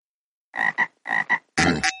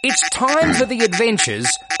It's time for the adventures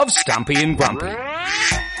of Stumpy and Grumpy.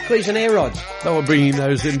 Please, and air rods. They were bringing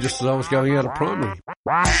those in just as I was going out of primary.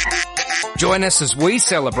 Join us as we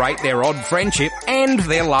celebrate their odd friendship and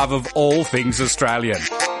their love of all things Australian.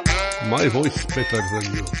 My voice better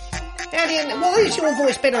than yours. Why is your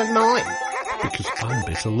voice better than mine? Because I'm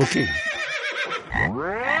better looking.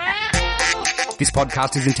 This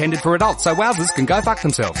podcast is intended for adults, so wowzers can go fuck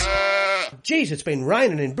themselves. Geez, it's been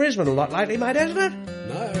raining in Brisbane a lot lately, mate, hasn't it?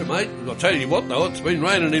 No, mate. I'll tell you what, though. It's been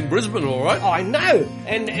raining in Brisbane, all right. I know.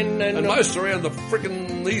 And most around the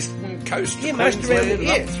frickin' eastern coast of most around Queensland,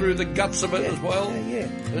 it, up through the guts of it as well.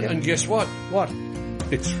 And guess what? What?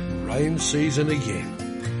 It's rain season again.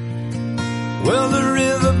 Well, the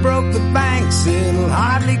river broke the banks, it'll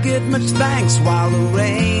hardly get much thanks while the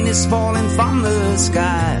rain is falling from the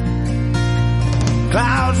sky.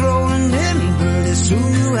 Clouds rolling in, pretty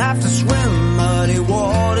soon you'll have to swim, muddy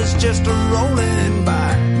water's just a-rolling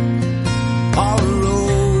by. All the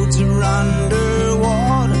roads are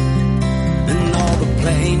underwater, and all the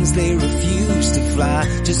planes they refuse to fly,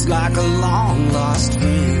 just like a long-lost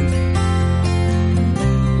friend.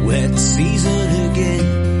 Wet season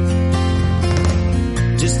again.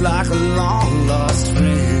 Just like a long-lost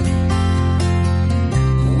friend.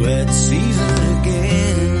 Wet season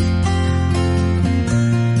again.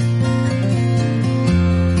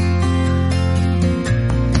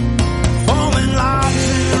 Forming logs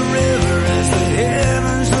in the river as the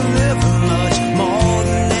heavens deliver much more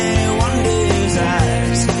than anyone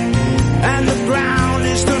desires. And the ground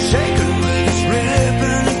is still shaking with its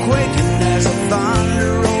ripping and quaking as the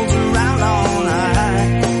thunder rolls around all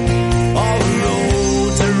night. All the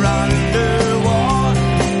roads are underwater,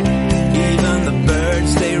 even the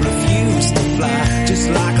birds they refuse to fly, just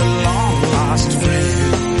like a long lost friend.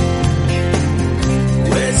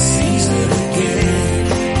 Wet season again,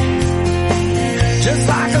 just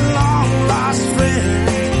like a long lost friend.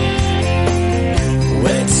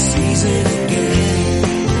 Wet season again.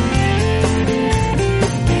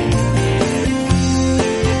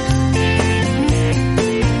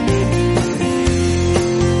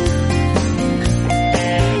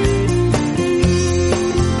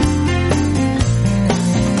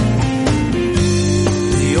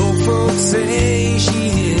 Say she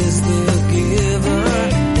is the giver.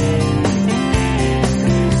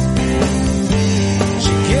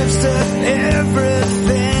 She gives to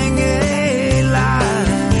everything alive.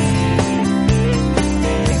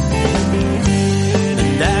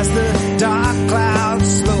 And as the dark clouds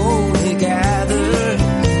slowly gather,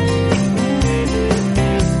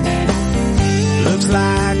 looks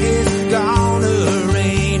like it's gonna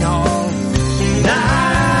rain all night.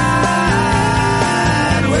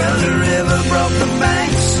 Broke the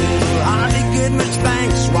banks, it'll hardly get much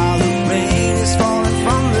thanks while the rain is falling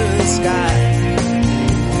from the sky.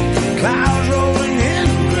 Clouds rolling in,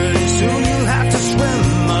 pretty soon you'll have to swim.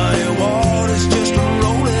 Muddy water's just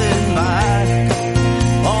rolling by.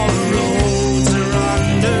 All the roads are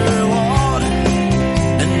underwater,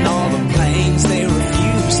 and all the planes they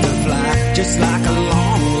refuse to fly, just like a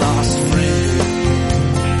long lost friend.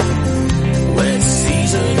 Wet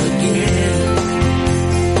season again.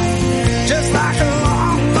 Just like a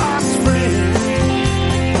long lost friend.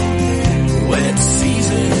 Wet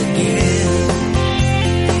season again.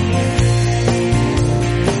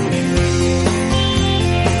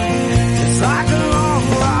 Just like a long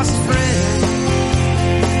lost friend.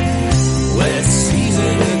 Wet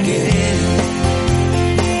season again.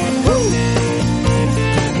 Woo!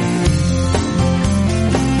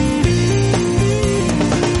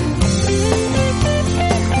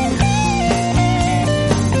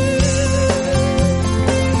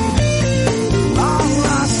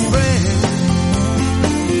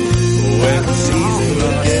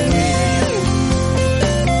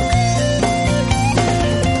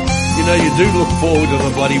 You do look forward to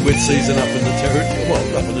the bloody wet season up in the territory.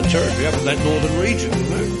 Well, up in the territory, up in that northern region, you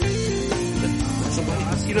know. That's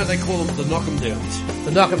amazing. You know, they call them the knock-em downs.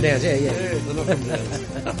 The knock-em downs, yeah. Yeah, the knock-em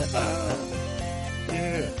downs.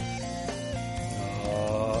 Yeah.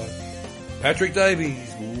 Patrick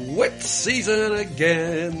Davies, wet season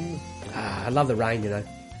again. I love the rain, you know.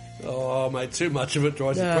 Oh, mate, too much of it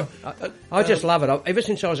drives you crazy. I just love it. Ever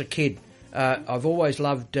since I was a kid, I've always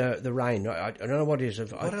loved the rain. I don't know what it is. A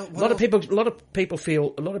lot of people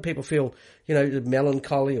feel, you know,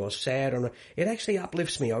 melancholy or sad. Or it actually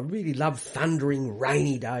uplifts me. I really love thundering,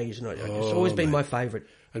 rainy days, and it's always been my favourite.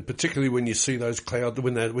 And particularly when you see those clouds,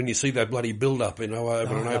 when you see that bloody build up, you know,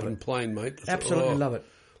 over an open plain, mate. Absolutely love it.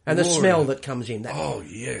 And the smell that comes in.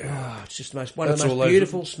 It's just one of the most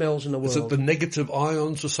beautiful smells in the world. Is it the negative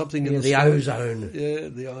ions or something in the the ozone. Yeah,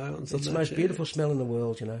 the ions. It's the most beautiful smell in the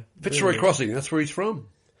world, you know. Fitzroy Crossing, that's where he's from.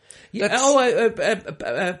 Yeah.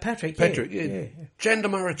 Patrick. Patrick, yeah.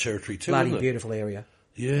 Jandamarra territory too, bloody isn't it? Beautiful area.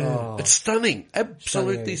 Yeah. Oh. It's stunning.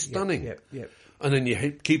 Absolutely stunning. Yep. And then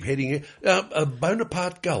you keep heading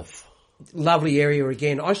Bonaparte Gulf. Lovely area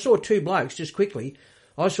again. I saw two blokes, just quickly.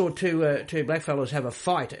 I saw two blackfellas have a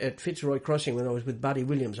fight at Fitzroy Crossing when I was with Buddy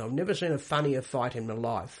Williams. I've never seen a funnier fight in my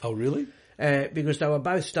life. Oh, really? Because they were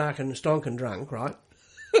both stonk and drunk, right?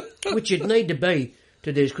 Which you'd need to be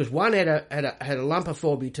to do this, because one had a lump of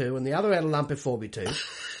 4B2 and the other had a lump of 4B2.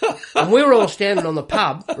 And we were all standing on the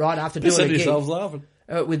pub, right, after doing a gig. Yourselves laughing.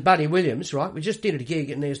 With Buddy Williams, right? We just did a gig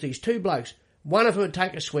and there's these two blokes. One of them would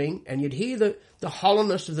take a swing and you'd hear the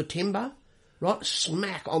hollowness of the timber, right?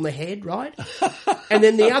 Smack on the head, right? And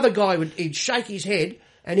then the other guy he'd shake his head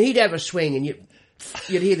and he'd have a swing and you'd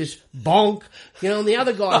hear this bonk, on the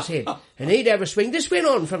other guy's head. And he'd have a swing. This went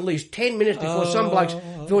on for at least 10 minutes before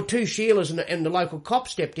two Sheilas and the local cop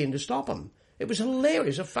stepped in to stop them. It was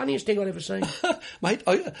hilarious. The funniest thing I'd ever seen. Mate,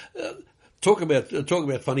 talk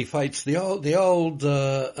about funny fates. The old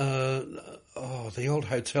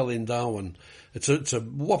hotel in Darwin. It's a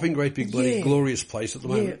whopping great big bloody glorious place at the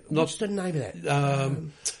moment. Yeah. What's the name of that?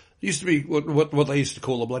 Used to be what they used to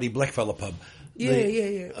call a bloody blackfella pub.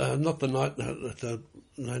 Yeah. Not the night.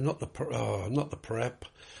 Not the Parap.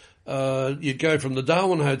 You'd go from the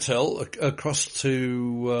Darwin Hotel across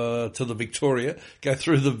to the Victoria, go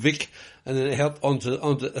through the Vic, and then out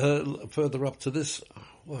onto further up to this.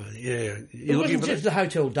 Well, yeah. It wasn't just the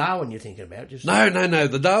Hotel Darwin you're thinking about. Just No.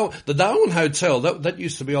 The Darwin Hotel, that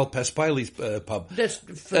used to be old Pasquale's pub. That's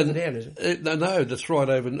further down, isn't it? No, that's right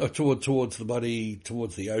over towards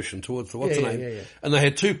the ocean, towards the what's the name? Yeah. And they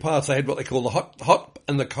had two parts. They had what they call the hot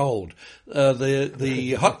and the cold.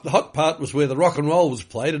 The hot part was where the rock and roll was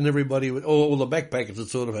played, and everybody, all the backpackers would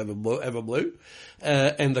sort of have a blue.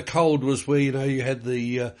 And the cold was where, you had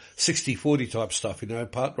the 60-40 type stuff,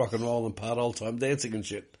 part rock and roll and part old time dancing and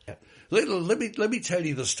shit. Yeah. Let me tell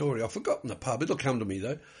you the story. I've forgotten the pub. It'll come to me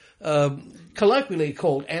though. Colloquially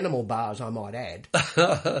called animal bars, I might add.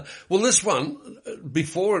 Well, this one,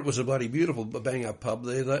 before it was a bloody beautiful bang-up pub,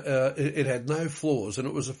 it had no floors, and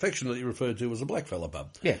it was affectionately referred to as a blackfella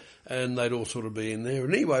pub. Yeah. And they'd all sort of be in there.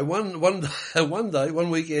 And anyway, one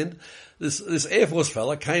weekend, this Air Force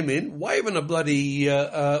fella came in waving a bloody,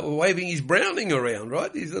 waving his Browning around,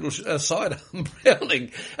 right? His little sidearm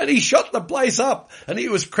Browning. And he shot the place up. And he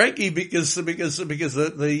was cranky because some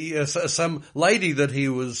lady that he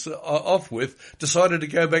was off with decided to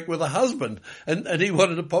go back with a husband. And he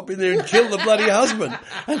wanted to pop in there and kill the bloody husband.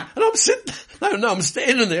 And I'm sitting, I'm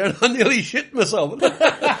standing there and I nearly shit myself.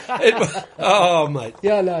 Oh, mate.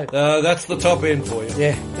 Yeah, I know. That's the top end for you.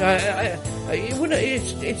 Yeah.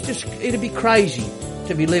 It'd be crazy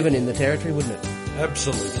to be living in the territory, wouldn't it?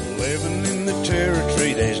 Absolutely. Living in the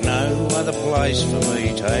territory, there's no other place for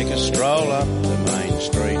me. Take a stroll up the main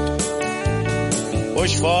street.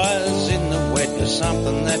 Bushfires in the wet are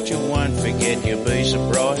something that you won't forget. You'll be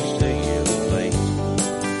surprised who you'll meet.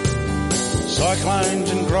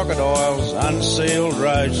 Cyclones and crocodiles, unsealed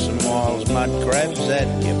roads for miles, mud crabs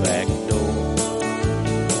at your back door.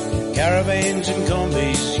 Caravans and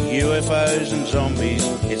combis, UFOs and zombies,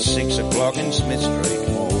 it's 6 o'clock in Smith Street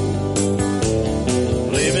Mall.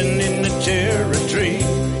 Living in the territory,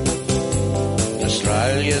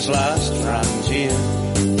 Australia's last frontier.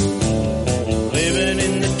 Living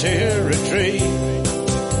in the territory,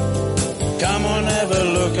 come on have a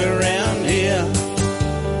look around here.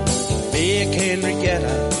 Beer Can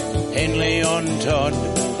Regatta, Henley on Todd,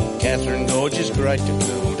 Catherine Gorge is great to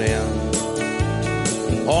cool down.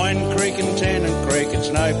 Pine Creek and Tennant Creek, it's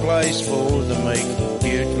no place for the meek,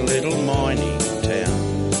 cute little mining town.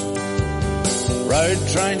 Road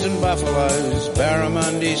trains and buffaloes,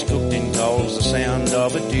 barramundis cooked in coals, the sound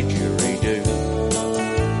of a didgeridoo.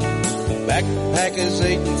 Backpackers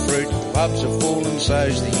eating fruit, pubs are full and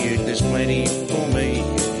so's the ute, there's plenty for me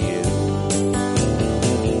and you.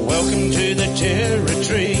 Welcome to the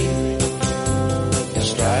territory,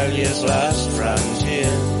 Australia's last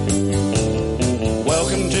frontier.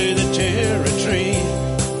 Welcome to the territory.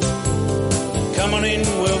 Come on in,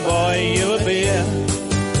 we'll buy you a beer.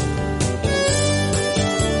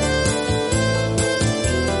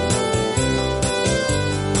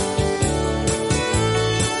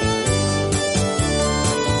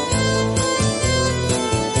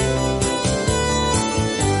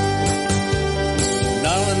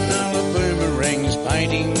 Nulla boomerangs,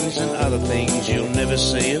 paintings and other things you'll never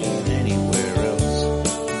see them anywhere else.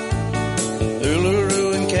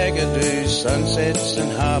 Uluru and Sunsets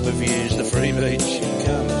and harbour views, the free beach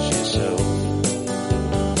encompass yourself.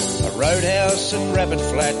 A roadhouse at Rabbit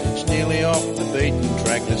Flat, it's nearly off the beaten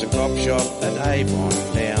track. There's a cop shop at Avon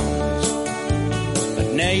Downs.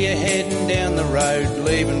 But now you're heading down the road,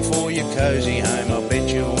 leaving for your cosy home. I bet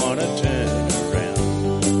you want to turn around.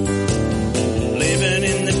 Living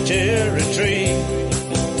in the Territory,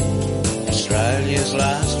 Australia's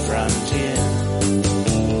last frontier.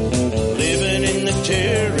 Living in the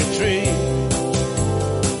Territory,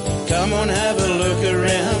 come on, have a look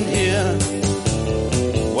around here.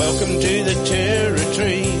 Welcome to the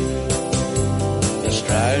Territory,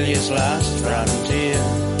 Australia's last frontier.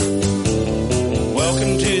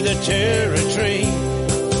 Welcome to the Territory,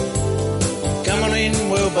 come on in,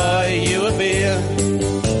 we'll buy you a beer.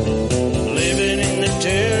 Living in the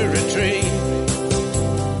Territory,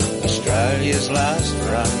 Australia's last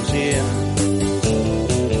frontier.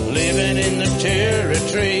 Living in the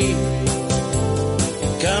Territory,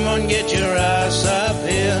 come on, get your ass up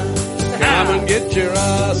here. Come and get your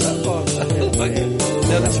ass up.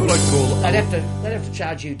 Now that's what I call it. They'd have to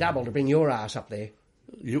charge you double to bring your ass up there.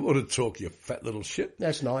 You ought to talk, you fat little shit.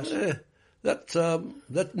 That's nice. Yeah. That's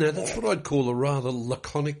what I'd call a rather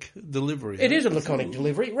laconic delivery. It is a laconic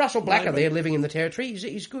delivery. Russell Blacker there, living in the Territory.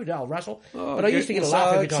 He's good, old Russell. Oh, but I used to get a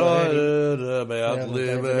laugh every time I heard him. Excited about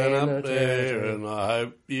living up there, and I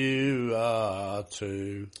hope you are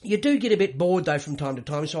too. You do get a bit bored, though, from time to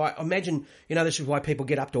time. So I imagine, this is why people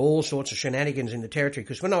get up to all sorts of shenanigans in the Territory.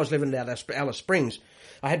 Because when I was living at Alice Springs,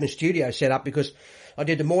 I had my studio set up because I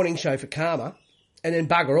did the morning show for Karma, and then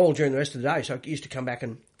bugger all during the rest of the day. So I used to come back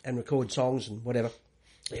and record songs and whatever.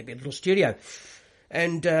 There'd be a little studio.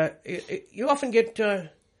 And you often get...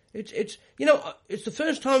 it's the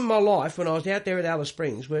first time in my life when I was out there at Alice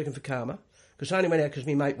Springs working for Karma, because I only went out because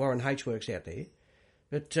my mate Warren H works out there.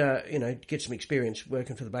 But, get some experience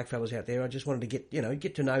working for the blackfellas out there. I just wanted to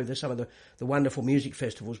get to know some of the wonderful music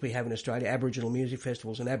festivals we have in Australia, Aboriginal music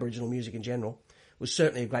festivals and Aboriginal music in general. It was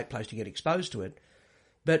certainly a great place to get exposed to it.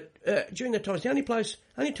 But during that time, it's the only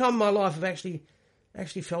time in my life I've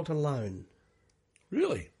actually felt alone.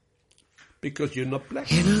 Really? Because you're not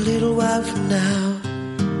black? In a little while from now,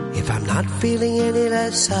 if I'm not feeling any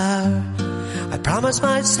less sour, I promise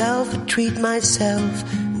myself to treat myself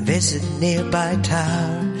and visit a nearby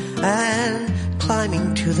tower. And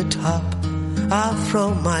climbing to the top, I'll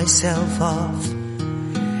throw myself off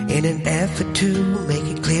in an effort to make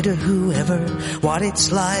it clear to whoever what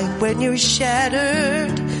it's like when you're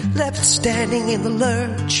shattered, left standing in the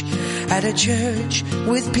lurch at a church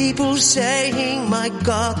with people saying, my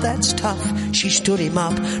God, that's tough. She stood him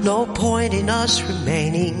up, no point in us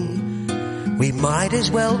remaining. We might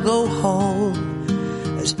as well go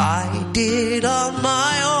home as I did on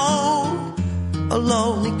my own,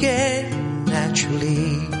 alone again,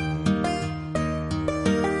 naturally.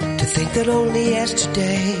 To think that only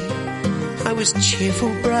yesterday I was cheerful,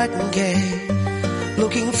 bright and gay,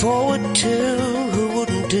 looking forward to who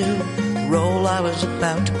wouldn't do the role I was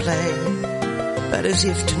about to play. But as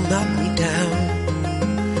if to knock me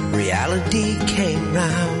down, reality came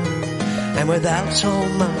round, and without so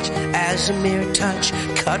much as a mere touch,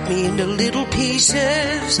 cut me into little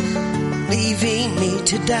pieces, leaving me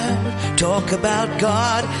to doubt. Talk about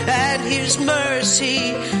God and His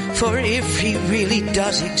mercy, for if He really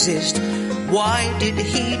does exist, why did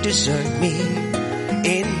He desert me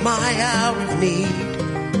in my hour of need?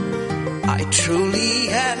 I truly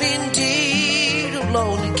am indeed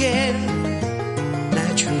alone again,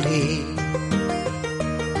 naturally.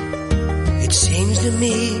 It seems to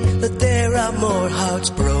me that there are more hearts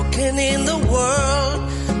broken in the world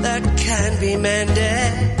that can be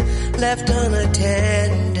mended, left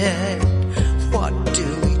unattended. What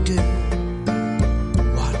do we do?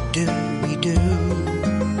 What do we do?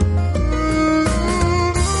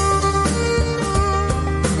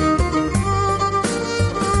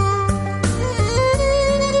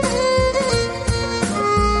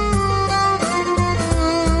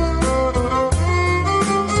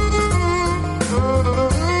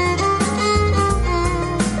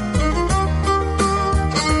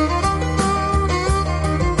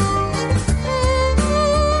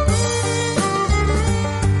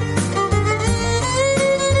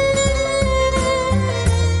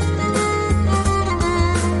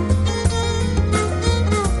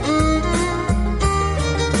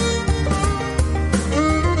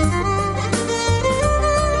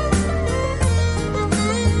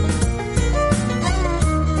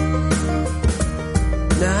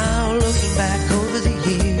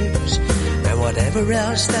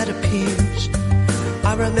 Else that appears,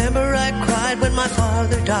 I remember I cried when my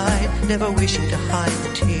father died, never wishing to hide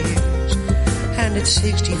the tears. And at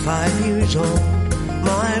 65 years old,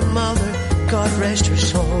 my mother, God rest her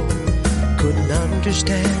soul, couldn't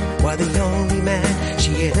understand why the only man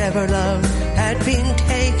she had ever loved had been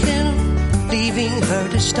taken, leaving her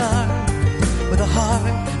to starve with a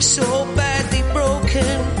heart so badly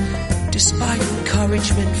broken. Despite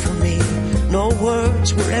encouragement from me, no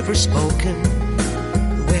words were ever spoken.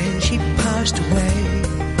 When she passed away,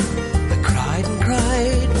 I cried and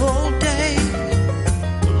cried all day,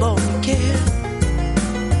 alone again,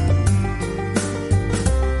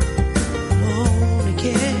 alone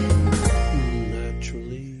again.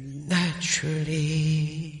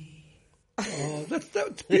 Naturally. Oh,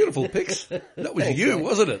 that's beautiful, Pix. That was you,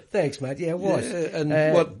 wasn't it? Thanks, mate. Yeah, it was. Yeah,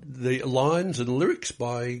 and what, the lines and lyrics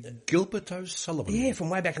by Gilbert O'Sullivan. Yeah, from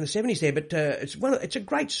way back in the 70s there, but it's a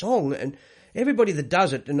great song, and everybody that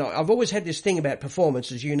does it, and I've always had this thing about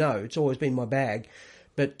performance, as you know, it's always been my bag,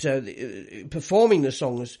 but performing the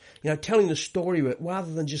songs, telling the story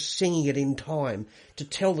rather than just singing it in time to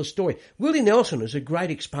tell the story. Willie Nelson is a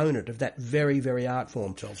great exponent of that very, very art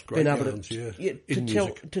form. Tells great yarns,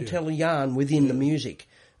 to tell a yarn within the music,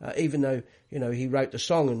 even though, he wrote the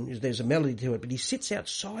song and there's a melody to it, but he sits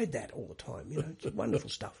outside that all the time. It's wonderful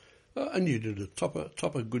stuff. And you did a top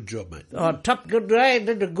good job, mate. Oh,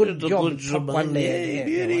 did a good job. Top one there.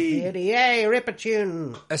 Yeah, rip a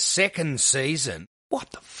tune. A second season? What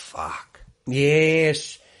the fuck?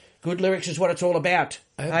 Yes. Good lyrics is what it's all about.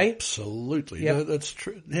 Absolutely. Yep. No, that's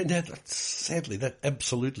true. Sadly, that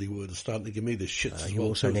absolutely word is starting to give me the shits as you well.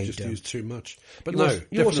 also so need, just used too much. But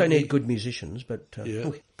you also need good musicians. But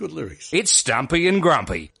good lyrics. It's Stumpy and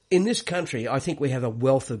Grumpy. In this country, I think we have a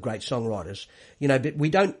wealth of great songwriters. But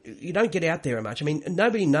you don't get out there much. I mean,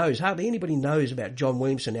 hardly anybody knows about John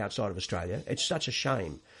Williamson outside of Australia. It's such a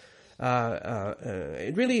shame.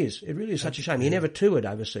 It really is. It really is such a shame. He never toured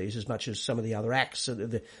overseas as much as some of the other acts,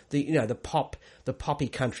 the poppy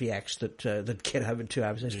country acts that get over to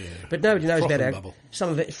overseas. Yeah. But nobody knows about some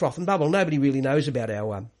of it. Froth and Bubble. Nobody really knows about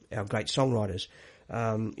our great songwriters.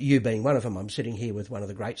 You being one of them. I'm sitting here with one of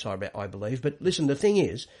the greats, I believe. But listen, the thing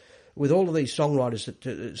is, with all of these songwriters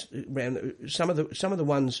that some of the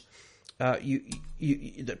ones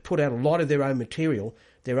that put out a lot of their own material,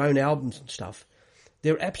 their own albums and stuff.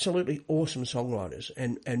 They're absolutely awesome songwriters,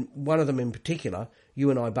 and one of them in particular, you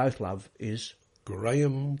and I both love, is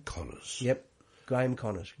Graham Connors. Yep, Graham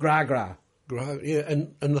Connors. Gra. Yeah,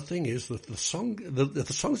 and the thing is that the songs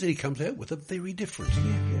that he comes out with are very different.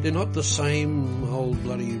 Yeah. They're not the same old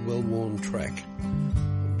bloody well-worn track.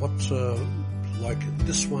 What's like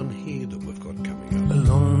this one here that we've got coming up?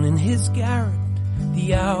 Alone in his garret,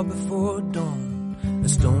 the hour before dawn, a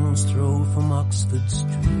stone's throw from Oxford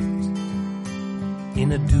Street.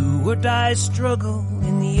 In a do-or-die struggle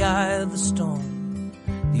in the eye of the storm,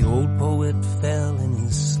 the old poet fell in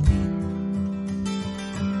his sleep.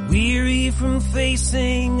 Weary from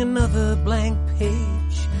facing another blank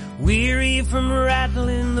page, weary from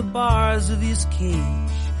rattling the bars of his cage,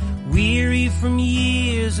 weary from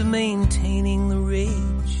years of maintaining the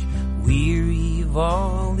rage, weary of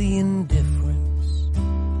all the indifference.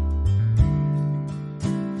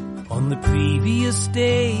 On the previous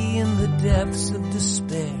day, in the depths of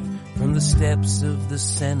despair, from the steps of the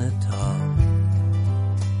Centaur,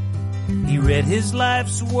 he read his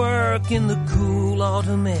life's work in the cool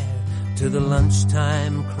autumn air to the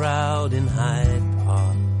lunchtime crowd in Hyde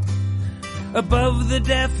Park. Above the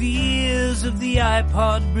deaf ears of the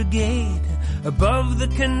iPod brigade, above the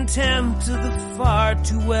contempt of the far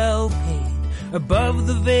too well paid, above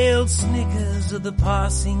the veiled snickers of the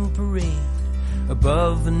passing parade,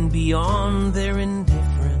 above and beyond their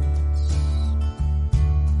indifference.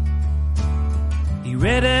 He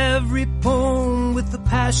read every poem with the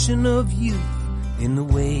passion of youth, in the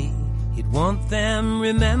way he'd want them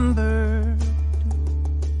remembered.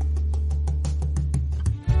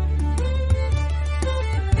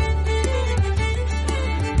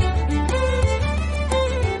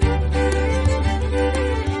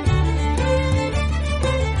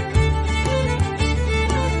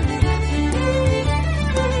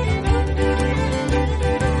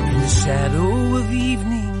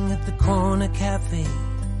 Corner cafe,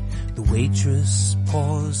 the waitress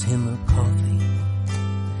pours him a coffee,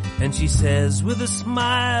 and she says with a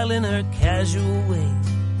smile in her casual way,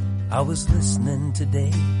 I was listening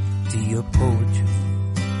today to your poetry.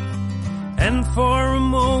 And for a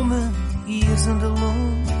moment he isn't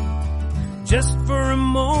alone, just for a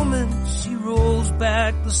moment she rolls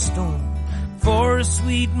back the stone, for a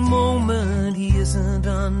sweet moment he isn't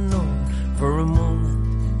unknown, for a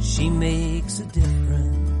moment she makes a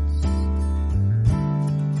difference.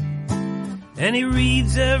 And he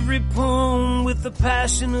reads every poem with the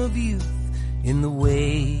passion of youth, in the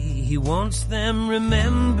way he wants them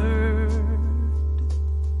remembered.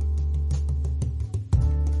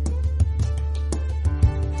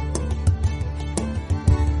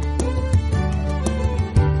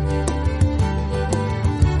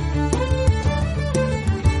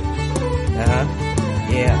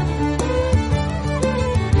 Yeah.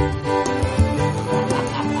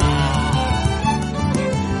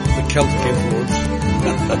 The Celtic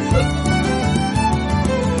influence.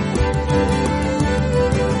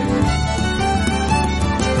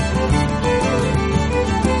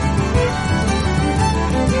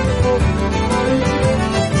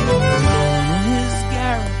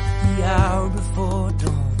 The hour before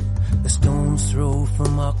dawn, a stone's throw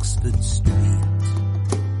from Oxford Street.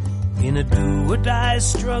 In a do-or-die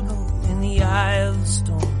struggle in the eye of the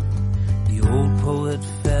storm, the old poet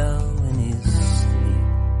fell in his sleep.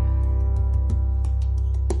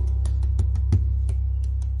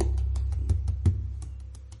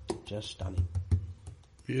 Just stunning.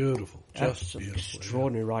 Beautiful. Just Absolutely beautiful.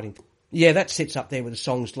 extraordinary writing. Yeah, that sits up there with the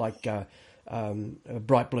songs like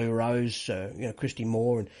Bright Blue Rose, Christy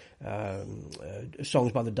Moore, and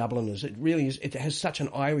songs by the Dubliners. It really is. It has such an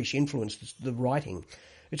Irish influence, the writing.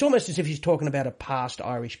 It's almost as if he's talking about a past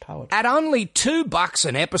Irish poet. At only $2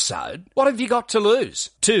 an episode, what have you got to lose?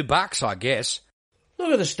 $2, I guess.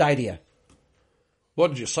 Look at the stadia. What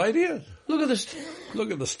did you say to you? Look at the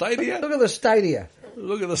Look at the stadia. Look at the stadia.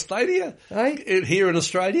 Look at the stadia. Eh? Here in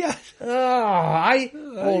Australia. Oh, eh?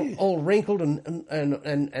 All wrinkled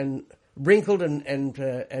and wrinkled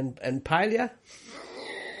and palia.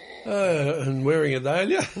 And wearing a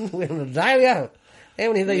dahlia. Wearing a dahlia. How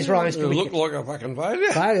many of these rhymes You can we look like a fucking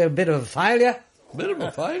failure. failure? A bit of a failure. Bit of a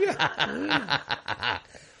failure.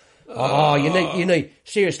 You need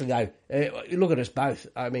seriously though. Look at us both.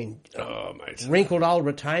 I mean, Mate. wrinkled old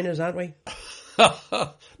retainers, aren't we?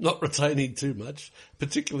 Not retaining too much,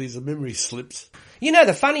 particularly as the memory slips. You know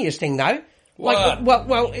the funniest thing though. What?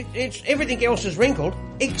 It's everything else is wrinkled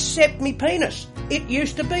except me penis. It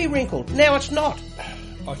used to be wrinkled. Now it's not.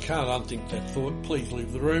 I can't unthink that thought. Please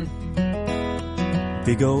leave the room.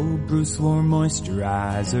 Big old Bruce wore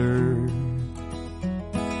moisturizer.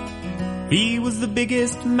 He was the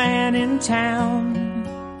biggest man in town.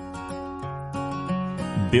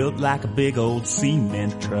 Built like a big old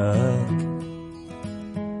cement truck.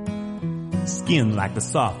 Skin like the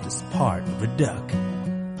softest part of a duck.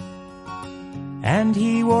 And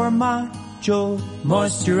he wore macho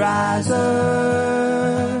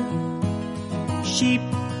moisturizer. Sheep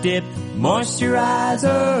dip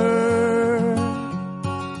moisturizer.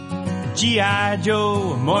 G.I.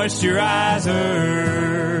 Joe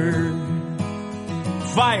moisturizer.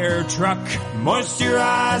 Fire truck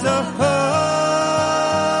moisturizer.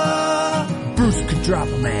 Bruce could drop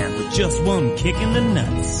a man with just one kick in the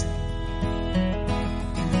nuts.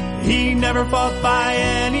 He never fought by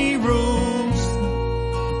any rules.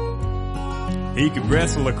 He could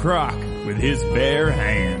wrestle a croc with his bare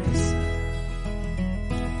hands.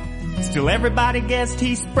 Still everybody guessed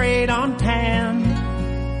he sprayed on tan.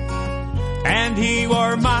 And he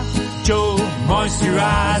wore macho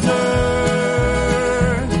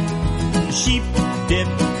moisturizer. Sheep dip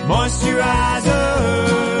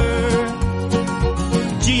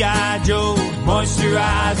moisturizer. G.I. Joe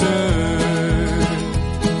moisturizer.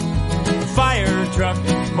 Fire truck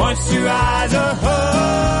moisturizer.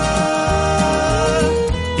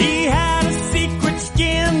 He had a secret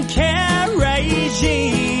skincare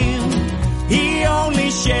regime he only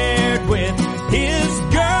shared with his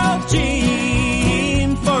girl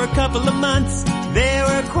Jean. For a couple of months they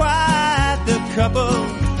were quite the couple.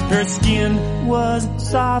 Her skin was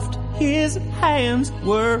soft, his hands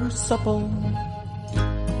were supple.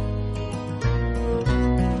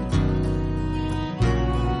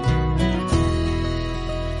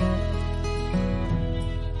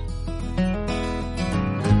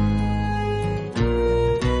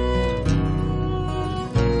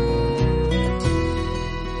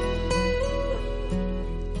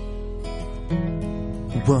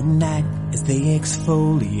 One night as they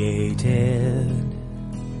exfoliated,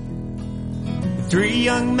 the three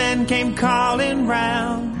young men came calling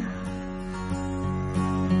round.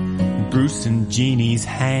 Bruce and Jeannie's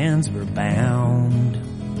hands were bound.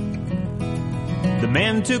 The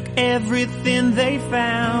men took everything they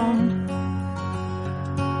found.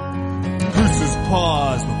 Bruce's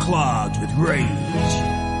paws were clogged with rage.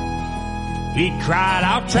 He cried,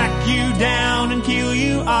 "I'll track you down and kill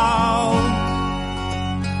you all."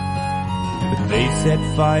 But they set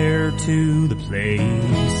fire to the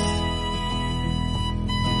place,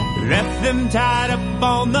 left them tied up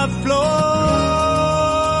on the floor.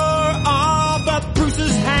 Oh, but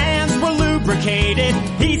Bruce's hands were lubricated domesticated.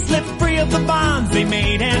 He slipped free of the bonds they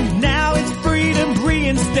made, and now his freedom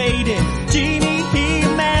reinstated. Genie he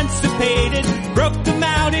emancipated, broke them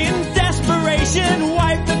out in desperation,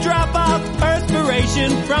 wiped the drop of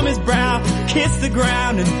perspiration from his brow, kissed the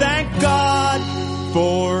ground, and thank God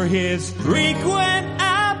for his frequent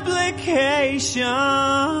application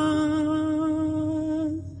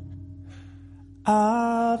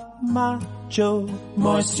of macho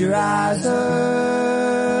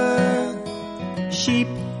moisturizer, sheep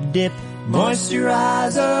dip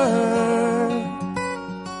moisturizer,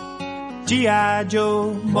 G.I.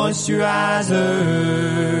 Joe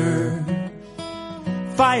moisturizer,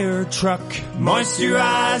 fire truck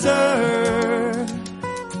moisturizer,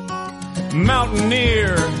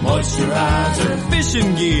 mountaineer moisturizer,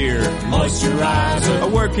 fishing gear moisturizer, a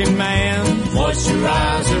working man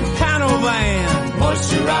moisturizer, panel van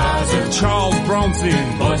moisturizer, Charles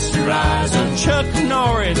Bronson moisturizer, Chuck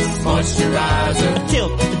Norris moisturizer, a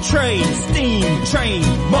tilt, a trade, steam train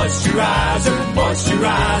moisturizer,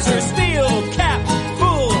 moisturizer, steel cap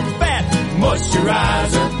full of fat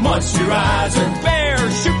moisturizer, moisturizer, bear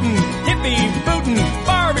shooting, hippie booting,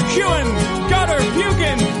 barbecuing, gutter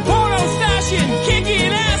puking, porno stashing,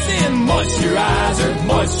 kicking ass in moisturizer,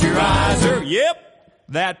 moisturizer. Yep,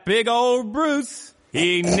 that big old Bruce,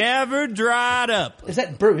 he never dried up. Is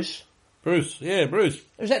that Bruce? Bruce, yeah, Bruce.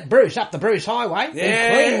 Is that Bruce up the Bruce Highway in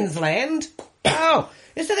Queensland? Oh,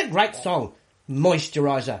 isn't that a great song?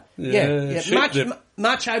 Moisturiser. Yeah.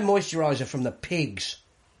 Macho moisturiser from the Pigs.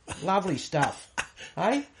 Lovely stuff.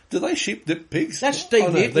 Hey? Do they sheep dip pigs? That's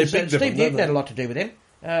Steve Newton. Steve Newton had a lot to do with them.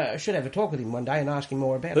 I should have a talk with him one day and ask him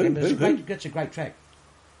more about them. That's a great track.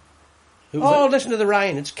 Listen to the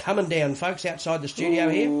rain. It's coming down, folks, outside the studio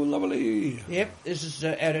here. Oh, lovely. Yep, this is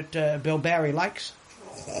out at Bilberry Lakes.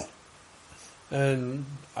 And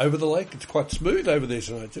over the lake, it's quite smooth over there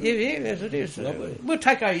tonight. Yeah, yes, it is. Lovely. We'll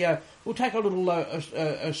take a little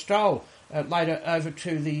a stroll later over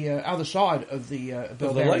to the other side of the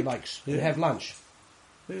Bilberry Lakes and have lunch.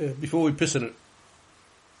 Yeah, before we piss in it.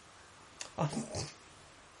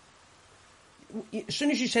 As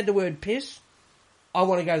soon as you said the word piss, I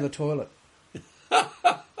want to go to the toilet.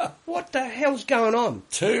 What the hell's going on?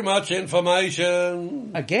 Too much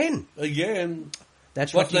information. Again.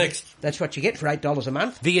 What's next? That's what you get for $8 a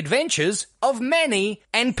month. The Adventures of Manny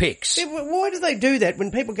and Pix. Yeah, why do they do that?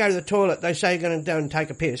 When people go to the toilet, they say they're going to go and take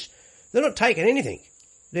a piss. They're not taking anything.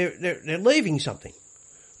 They're leaving something.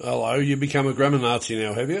 Hello, you become a grammar Nazi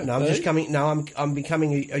now, have you? No, I'm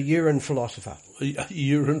becoming a urine philosopher. A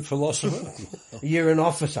urine philosopher? A urine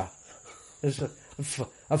officer. There's a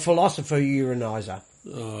philosopher urinizer.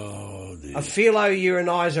 Oh, dear. A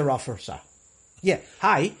philo-urinizer officer. Yeah.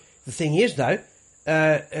 Hey, the thing is, though,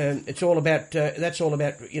 it's all about, that's all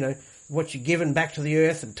about, what you're given back to the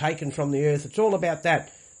earth and taken from the earth. It's all about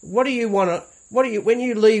that. What do you want to, when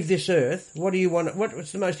you leave this earth, what do you want,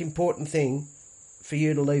 what's the most important thing for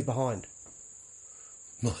you to leave behind?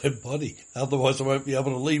 My body. Otherwise I won't be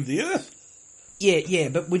able to leave the earth. Yeah,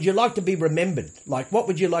 but would you like to be remembered? Like, what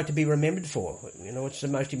would you like to be remembered for? What's the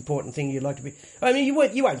most important thing you'd like to be... I mean, you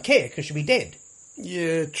won't care because you'll be dead.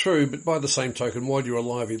 Yeah, true, but by the same token, while you're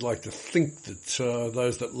alive, you'd like to think that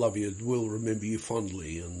those that love you will remember you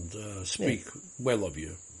fondly and speak well of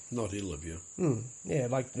you, not ill of you. Yeah,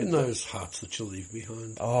 like... In those hearts that you leave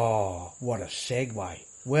behind. Oh, what a segue.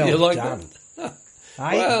 Well done.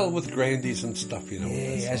 Hey? Well, with grandies and stuff,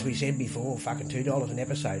 Yeah, as we said before, fucking $2 an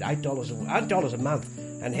episode, $8 a month.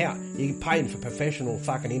 And how? You're paying for professional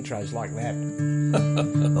fucking intros like that.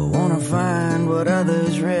 I wanna find what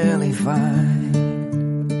others rarely find.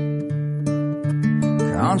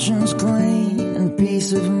 Conscience clean and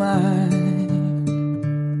peace of mind.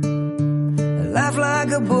 A life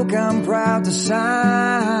like a book I'm proud to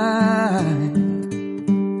sign.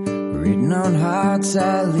 Written on hearts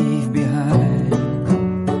I leave behind.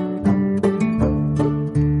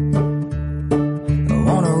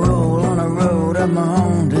 My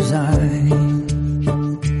own design.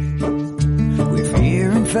 With fear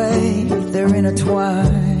and faith, they're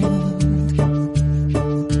intertwined.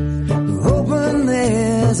 Hoping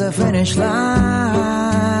there's a finish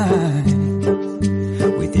line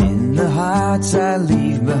within the hearts I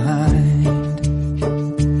leave behind.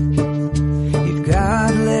 If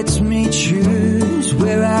God lets me choose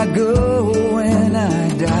where I go when I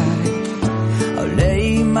die, I'll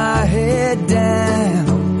lay my head down.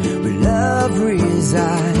 Love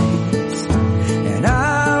resides, and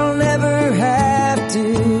I'll never have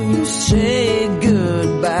to say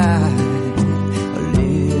goodbye. I'll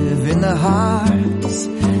live in the hearts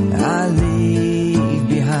I leave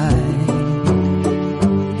behind.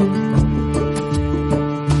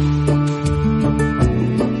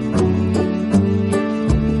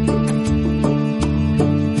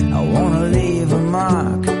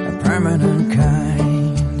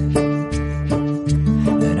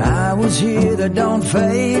 here that don't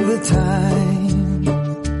fade with time.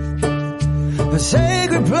 A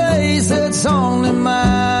sacred place that's only mine.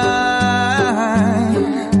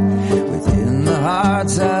 Within the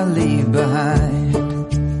hearts I leave behind.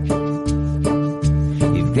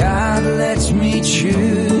 If God lets me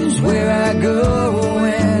choose where I go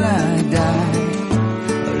when I die,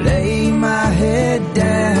 I'll lay my head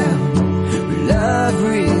down where love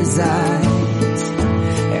resides,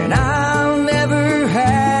 and I'll never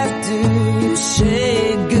have to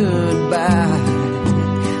say goodbye.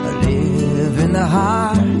 I live in the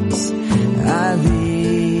hearts I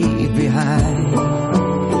leave behind.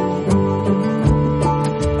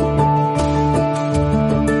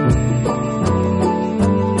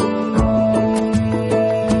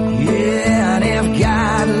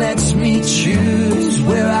 Choose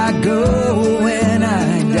where I go when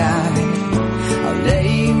I die. I'll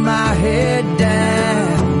lay my head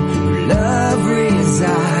down where love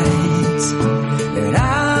resides, and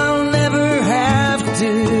I'll never have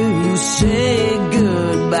to say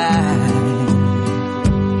goodbye,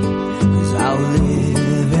 'cause I'll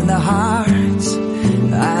live in the hearts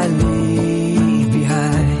I leave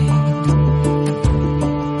behind.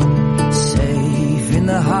 Safe in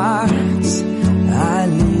the hearts I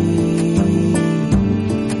leave.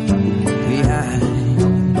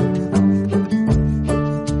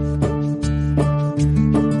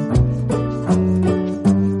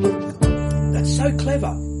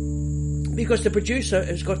 Because the producer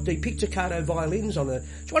has got the pizzicato violins on it.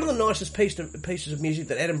 It's one of the nicest pieces of music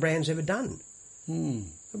that Adam Brand's ever done. I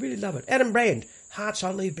really love it. Adam Brand, Hearts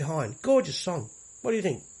I Leave Behind. Gorgeous song. What do you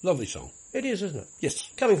think? Lovely song. It is, isn't it? Yes.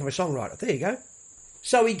 Coming from a songwriter. There you go.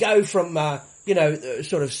 So we go from,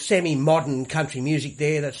 sort of semi-modern country music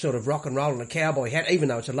there, that sort of rock and roll and a cowboy hat, even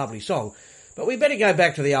though it's a lovely song. But we better go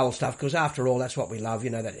back to the old stuff, because after all, that's what we love,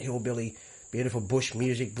 that hillbilly, beautiful bush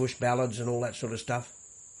music, bush ballads and all that sort of stuff.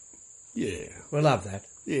 Yeah. We love that.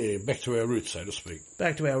 Yeah, back to our roots, so to speak.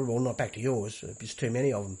 Back to our, well, not back to yours. There's too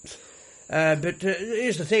many of them. But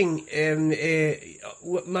here's the thing.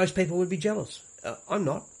 Most people would be jealous. I'm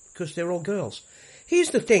not, because they're all girls. Here's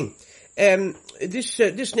the thing.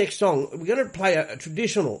 This next song, we're going to play a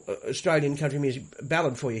traditional Australian country music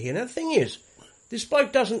ballad for you here. Now, the thing is, this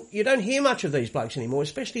bloke you don't hear much of these blokes anymore,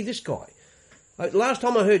 especially this guy. Last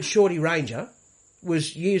time I heard Shorty Ranger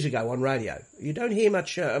was years ago on radio. You don't hear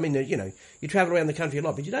much, you travel around the country a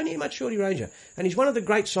lot, but you don't hear much Shorty Ranger. And he's one of the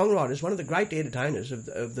great songwriters, one of the great entertainers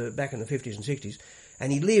of the back in the 50s and 60s.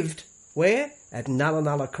 And he lived, where? At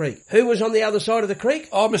Nulla Creek. Who was on the other side of the creek?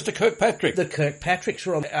 Oh, Mr. Kirkpatrick. The Kirkpatricks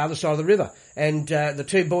were on the other side of the river. And the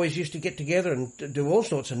two boys used to get together and do all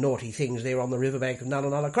sorts of naughty things there on the riverbank of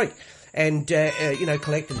Nulla Creek. And,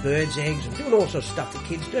 collecting birds' eggs and doing all sorts of stuff that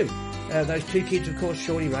kids do. Those two kids, of course,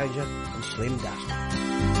 Shorty Ranger and Slim Dust.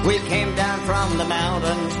 We came down from the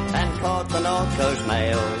mountains and caught the North Coast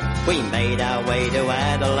mail. We made our way to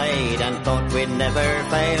Adelaide and thought we'd never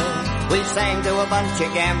fail. We sang to a bunch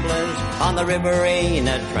of gamblers on the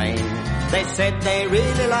Riverina train. They said they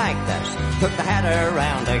really liked us, took the hat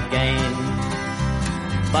around again.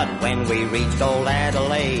 But when we reached old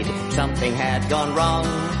Adelaide, something had gone wrong.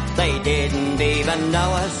 They didn't even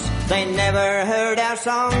know us, they never heard our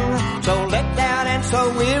song. So let down and so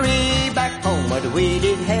weary, back homeward we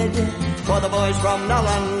did head. For the boys from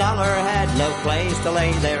Nulla had no place to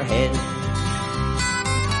lay their head.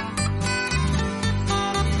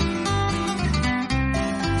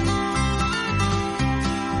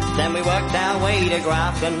 Then we worked our way to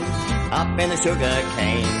Grafton, up in the sugar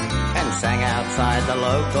cane, and sang outside the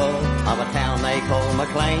local of a town they call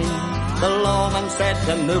Maclean. The lawman said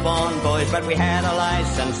to move on, boys, but we had a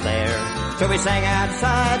license there. So we sang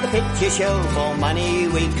outside the picture show for money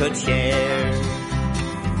we could share.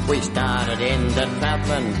 We started into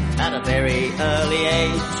travelling at a very early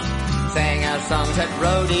age. Sang our songs at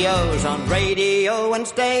rodeos, on radio and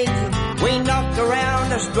stage. We knocked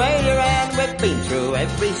around Australia and we've been through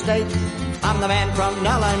every state. I'm the man from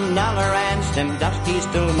Nulla and Slim Dusty's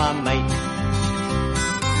still my mate.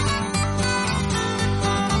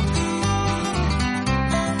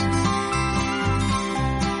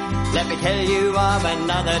 Let me tell you of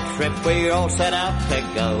another trip we all set out to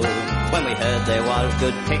go, when we heard there was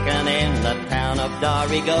good pickin' in the town of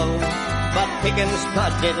Dorrigo. But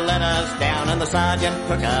Pickenstone did let us down and the sergeant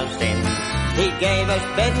took us in. He gave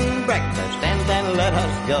us bed and breakfast and then let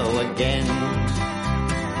us go again.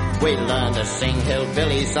 We learned to sing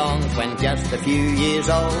hillbilly songs when just a few years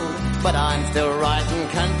old, but I'm still writing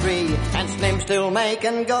country and Slim's still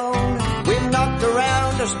making gold. We've knocked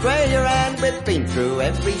around Australia and we've been through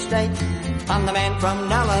every state. I'm the man from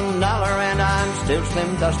Nulla and I'm still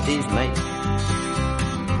Slim Dusty's mate.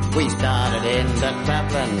 We started into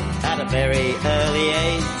travelling at a very early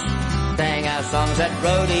age. Sang our songs at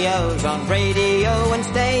rodeos, on radio and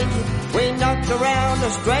stage. We knocked around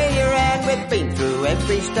Australia and we've been through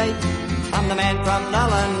every state. I'm the man from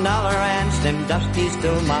Nulla, and Slim Dusty's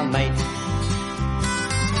still my mate.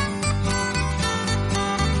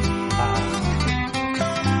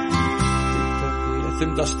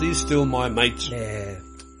 Slim Dusty's still my mate. Yeah.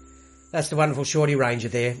 That's the wonderful Shorty Ranger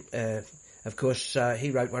there. Of course, he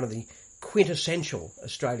wrote one of the quintessential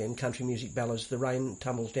Australian country music ballads, The Rain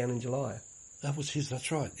Tumbles Down in July. That was his,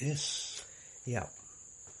 that's right, yes. Yeah.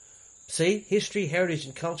 See, history, heritage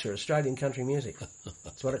and culture, Australian country music.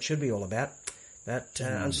 That's what it should be all about. But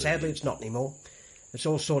and sadly it's not anymore. It's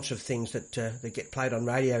all sorts of things that get played on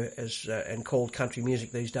radio as and called country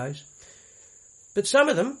music these days. But some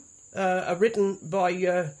of them are written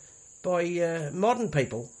by modern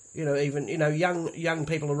people. You know, even young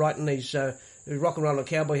people are writing these rock and roll and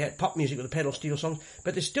cowboy hat pop music with the pedal steel songs.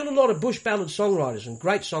 But there's still a lot of bush ballad songwriters and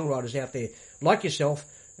great songwriters out there, like yourself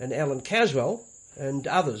and Alan Caswell and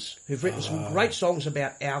others who've written some great songs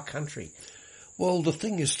about our country. Well, the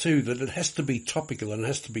thing is too that it has to be topical and it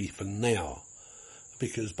has to be for now,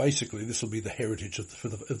 because basically this will be the heritage of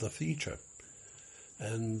the future.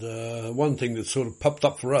 And one thing that sort of popped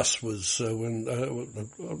up for us was when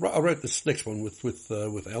I wrote this next one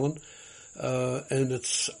with Alan, and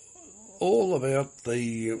it's all about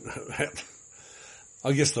the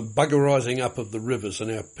I guess the buggerising up of the rivers, and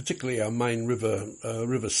particularly our main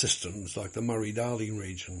river systems like the Murray-Darling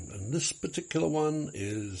region. And this particular one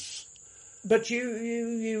is. But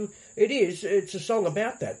it's a song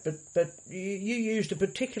about that. But you used a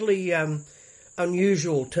particularly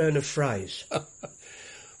unusual turn of phrase.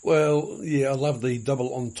 Well, yeah, I love the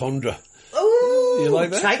double entendre. Oh, you like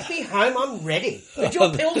that? Take me home, I'm ready. Did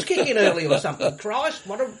your pills kick in early or something? Christ,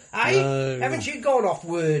 haven't you gone off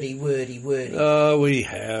wordy? Oh, we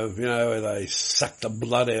have. You know, they suck the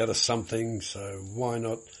blood out of something, so why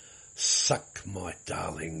not suck my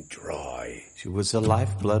darling dry? She was the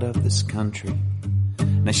lifeblood of this country.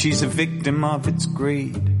 Now she's a victim of its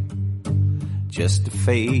greed. Just a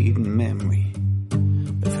fading memory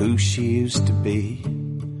of who she used to be.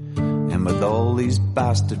 And with all these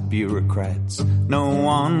bastard bureaucrats, no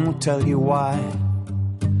one will tell you why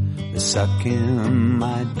they're sucking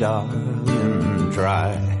my darling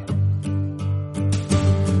dry.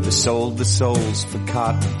 They sold the souls for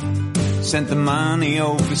cotton, sent the money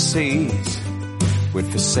overseas. We're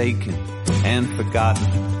forsaken and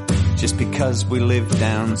forgotten just because we live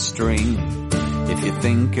downstream. If you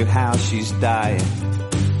think of how she's dying,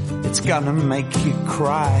 it's gonna make you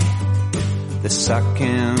cry. They're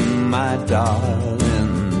sucking my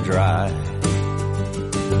darling dry.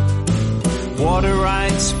 Water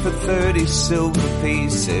rights for 30 silver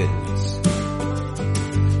pieces.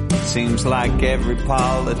 Seems like every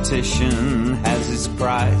politician has his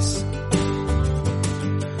price.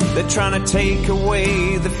 They're trying to take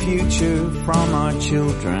away the future from our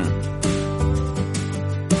children,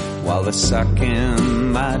 while they're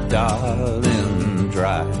sucking my darling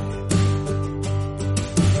dry.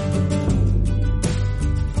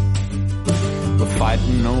 We're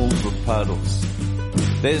fighting over puddles.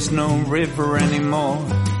 There's no river anymore.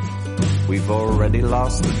 We've already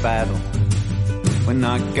lost the battle. We're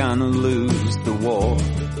not gonna lose the war.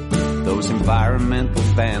 Those environmental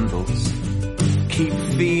vandals keep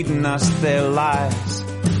feeding us their lies,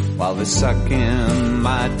 while they're sucking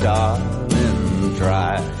my darling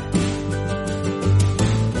dry.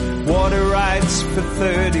 Water rights for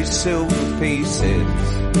 30 silver pieces.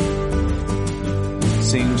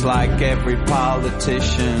 Seems like every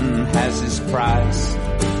politician has his price.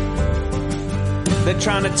 They're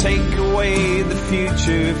trying to take away the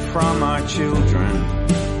future from our children,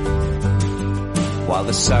 while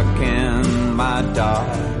they're sucking my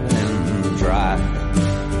darling dry.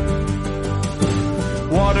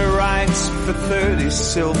 Water rights for 30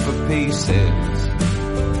 silver pieces.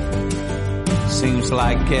 Seems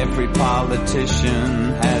like every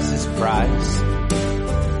politician has his price.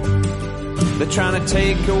 They're trying to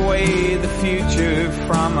take away the future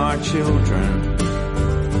from our children,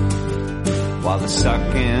 while they're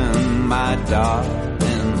sucking my darling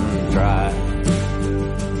dry.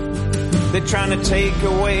 They're trying to take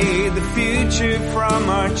away the future from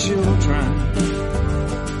our children,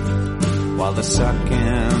 while they're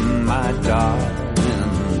sucking my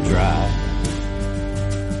darling dry.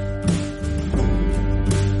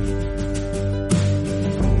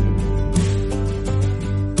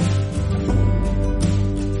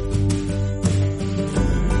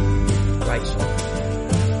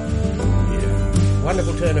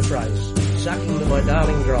 Wonderful turn of phrase. Sucking my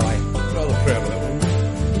darling dry. Rather proud of that one.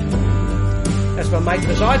 That's my mate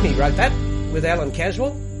beside me wrote that, with Alan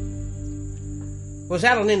Caswell. Was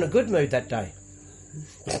Alan in a good mood that day?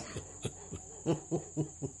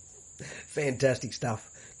 Fantastic stuff.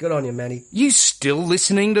 Good on you, Manny. You still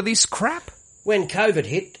listening to this crap? When COVID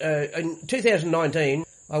hit, in 2019,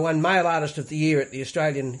 I won Male Artist of the Year at the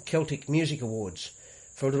Australian Celtic Music Awards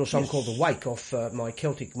for a little song called The Wake off my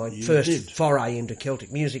first foray into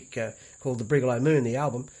Celtic music called The Brigalow Moon, the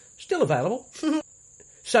album. Still available.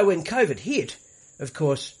 So when COVID hit, of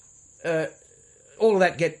course, all of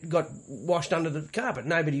that got washed under the carpet.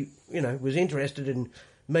 Nobody, was interested in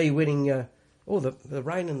me winning. The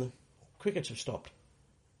rain and the crickets have stopped.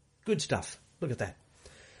 Good stuff. Look at that.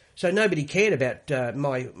 So nobody cared about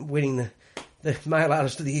my winning the Male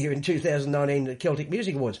Artist of the Year in 2019 at the Celtic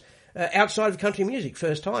Music Awards. Outside of country music,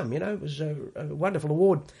 first time, it was a wonderful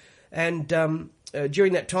award. And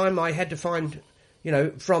during that time I had to find,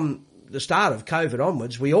 from the start of COVID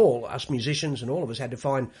onwards, us musicians and all of us had to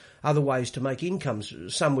find other ways to make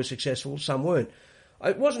incomes. Some were successful, some weren't.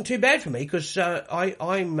 It wasn't too bad for me because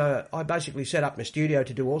I basically set up my studio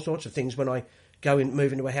to do all sorts of things when I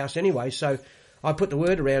move into a house anyway. So I put the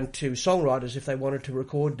word around to songwriters if they wanted to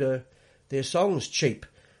record their songs cheap.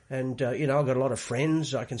 And, I've got a lot of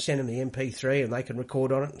friends. I can send them the MP3 and they can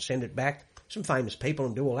record on it and send it back. Some famous people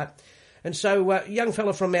and do all that. And so a young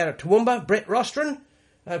fella from out at Toowoomba, Brett Rostron,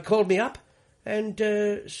 called me up and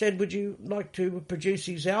said, would you like to produce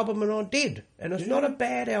his album? And I did. And it's not a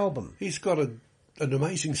bad album. He's got an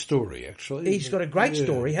amazing story, actually. He's got a great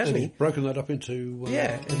story, hasn't he? He's broken that up into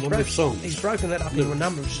a number of songs. He's broken that up into a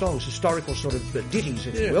number of songs, historical sort of ditties,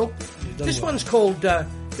 if you will. This one's called,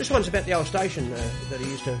 this one's about the old station that he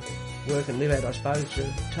used to work and live at, I suppose,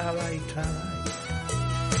 Tare, Tare.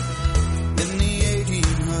 In the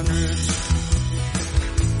 1800s,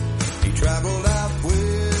 he travelled out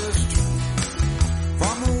west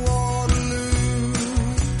from the Waterloo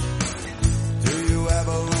through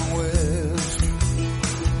Avalon West,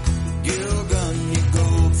 Gilgun,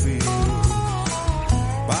 Goldfield,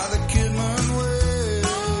 by the Kidman Way.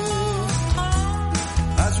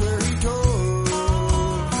 That's where he told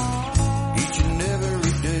each and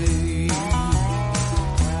every day,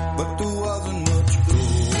 but there wasn't much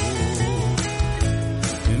gold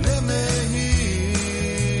in them there hills.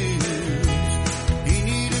 He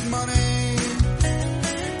needed money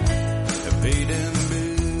to pay them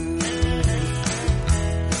bills.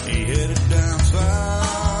 He headed down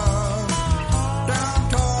south, down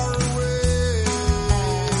Taraway.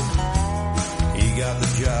 He got the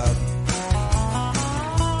job.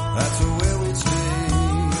 That's where we'd stay.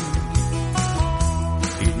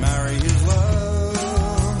 He'd marry his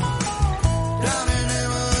love down in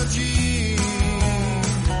MG.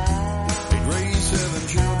 They'd raise 7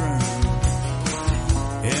 children,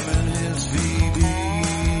 him and his Phoebe.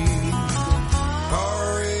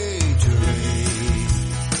 Hurry,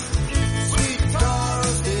 sweet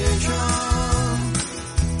Tara Station,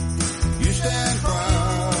 you stand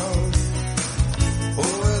proud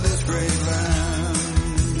over this great land.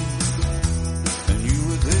 And you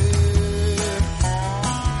were there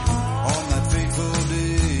on that fateful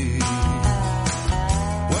day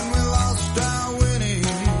when we lost our Winnie,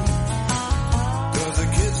 'cause the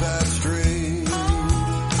kids had strayed.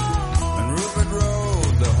 And Rupert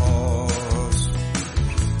rode the horse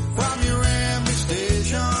from your Ramby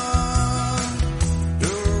station to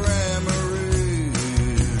Ramaroo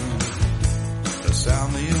to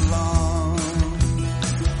sound the alarm.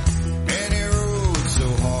 And he rode so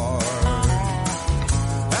hard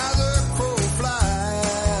as a crow flies.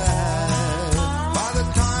 By the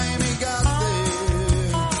time he got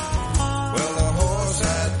there, well, the horse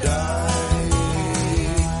had died.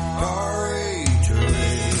 Hurry,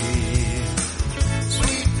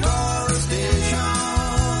 sweet Tara Station,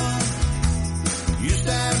 you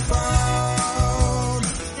stand proud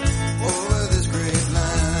over this great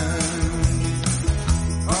land.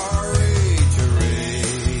 Hurry,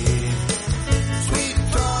 sweet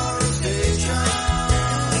Tara Station,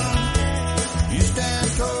 you stand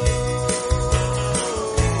tall.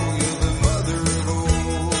 You're the mother of all.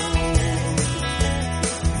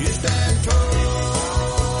 You stand tall.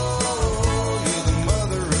 You're the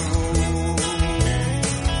mother of all.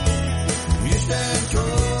 You stand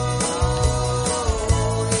tall.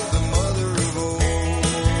 You're the mother of all.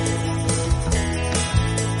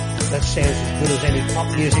 That sounds as good as any pop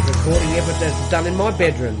music recording ever that's done in my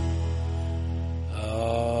bedroom.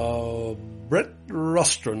 Brett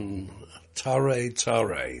Rostron. A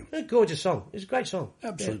gorgeous song. It's a great song.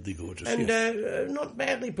 Absolutely gorgeous. And yes. not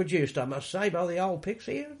badly produced, I must say, by the old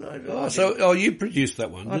Pixie. You produced that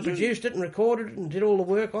one, I produced it and recorded it and did all the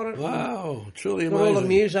work on it. Wow, truly got amazing. all the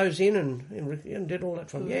musos in and did all that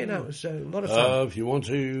from. Yeah, no, it was a lot of fun. If you want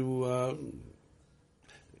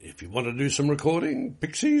to do some recording,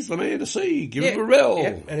 Pixie's the man to see. Give it a rel.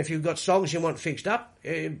 Yeah. And if you've got songs you want fixed up,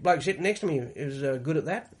 bloke sitting next to me is good at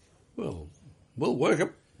that. Well, we'll work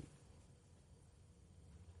it.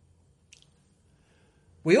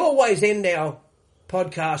 We always end our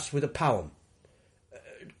podcasts with a poem.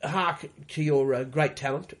 Hark to your great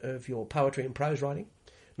talent of your poetry and prose writing,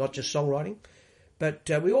 not just songwriting. But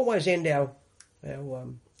we always end our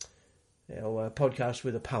podcast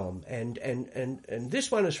with a poem. And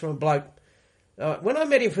this one is from a bloke. When I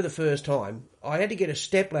met him for the first time, I had to get a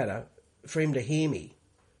stepladder for him to hear me,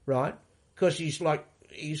 right? Because he's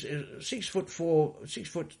 6'4", 6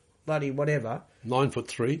 foot bloody whatever.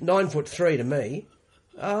 9'3". 9'3" to me.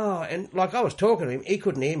 Oh, and like I was talking to him, he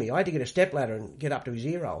couldn't hear me. I had to get a stepladder and get up to his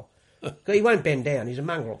ear hole. He won't bend down. He's a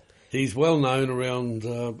mongrel. He's well known around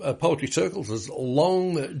poetry circles as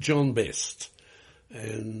Long John Best.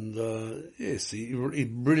 And, yes, he's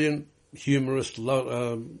brilliant, humorist,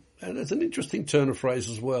 and it's an interesting turn of phrase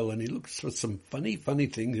as well. And he looks for some funny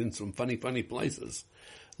things in some funny places.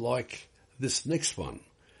 Like this next one,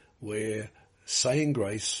 where saying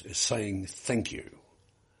grace is saying thank you.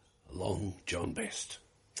 Long John Best.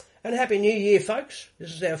 And Happy New Year, folks.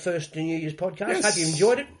 This is our first New Year's podcast. Yes. Hope you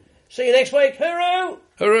enjoyed it. See you next week. Hooroo!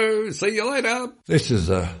 Hooroo! See you later. This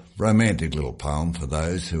is a romantic little poem for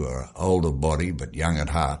those who are old of body but young at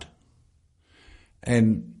heart.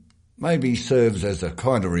 And maybe serves as a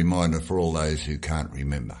kind of reminder for all those who can't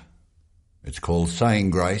remember. It's called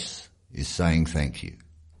Saying Grace is Saying Thank You.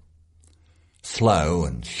 Slow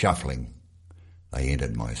and shuffling, they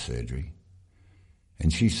entered my surgery,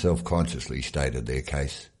 and she self-consciously stated their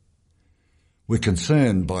case. We're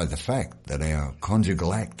concerned by the fact that our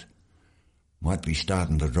conjugal act might be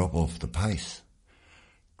starting to drop off the pace.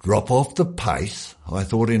 Drop off the pace? I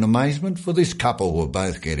thought in amazement, for this couple were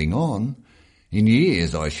both getting on. In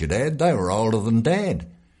years, I should add, they were older than Dad.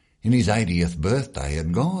 In his 80th birthday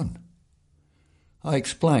had gone. I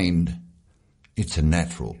explained, it's a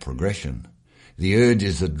natural progression. The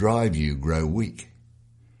urges that drive you grow weak.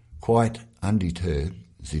 Quite undeterred,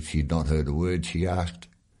 as if she'd not heard a word, she asked,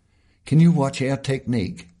 "Can you watch our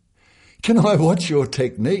technique?" "Can I watch your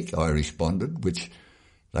technique?" I responded, which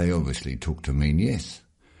they obviously took to mean yes,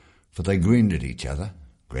 for they grinned at each other,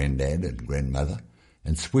 Grandad and Grandmother,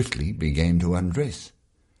 and swiftly began to undress.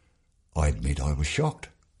 I admit I was shocked.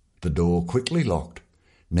 The door quickly locked.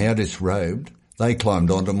 Now disrobed, they climbed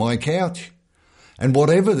onto my couch. And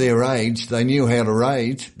whatever their age, they knew how to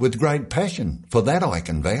rage with great passion. For that I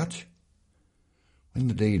can vouch. When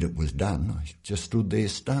the deed it was done, I just stood there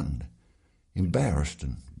stunned, embarrassed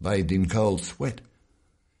and bathed in cold sweat.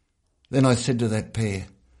 Then I said to that pair,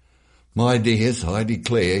 "My dears, I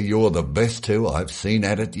declare you're the best two I've seen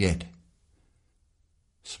at it yet."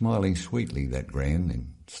 Smiling sweetly, that Gran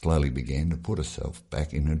then slowly began to put herself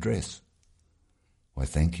back in her dress. "Why,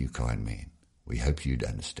 thank you, kind man. We hope you'd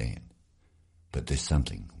understand. But there's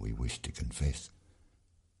something we wish to confess.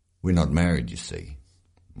 We're not married, you see,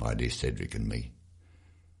 my dear Cedric and me.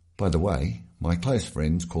 By the way, my close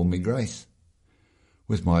friends call me Grace.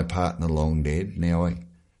 With my partner long dead, now I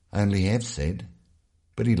only have said,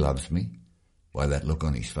 but he loves me, by that look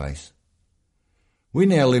on his face. We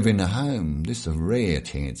now live in a home, this a rare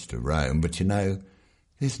chance to roam, but you know,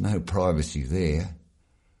 there's no privacy there.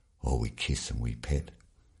 Oh, we kiss and we pet.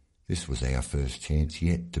 This was our first chance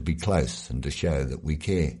yet to be close and to show that we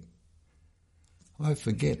care. I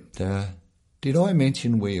forget, did I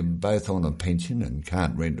mention we're both on a pension and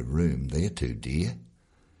can't rent a room there too, dear?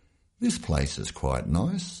 This place is quite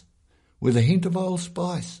nice, with a hint of old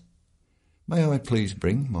spice. May I please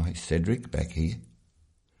bring my Cedric back here?"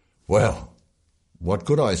 Well, what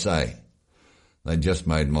could I say? They just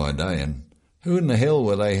made my day, and who in the hell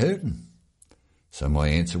were they hurting? So my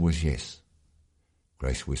answer was yes.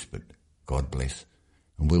 Grace whispered, "God bless,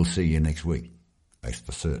 and we'll see you next week. That's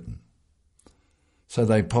for certain." So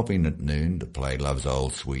they pop in at noon to play Love's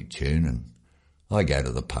Old Sweet Tune, and I go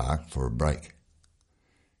to the park for a break.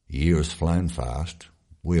 The year has flown fast.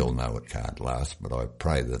 We all know it can't last, but I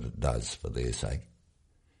pray that it does for their sake.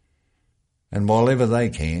 And while ever they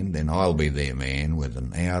can, then I'll be their man with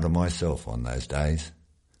an hour to myself on those days.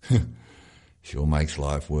 Sure makes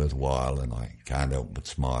life worthwhile, and I can't help but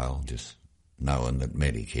smile, just knowing that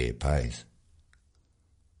Medicare pays.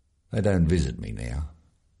 They don't visit me now.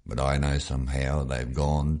 but I know somehow they've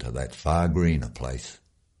gone to that far greener place.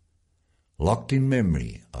 Locked in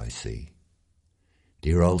memory, I see.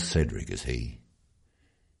 Dear old Cedric as he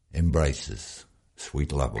embraces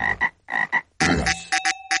sweet lovable Grace.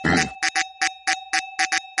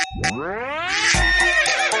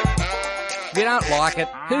 If you don't like it,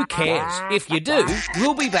 who cares? If you do,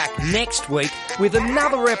 we'll be back next week with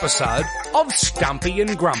another episode of Stumpy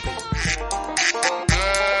and Grumpy.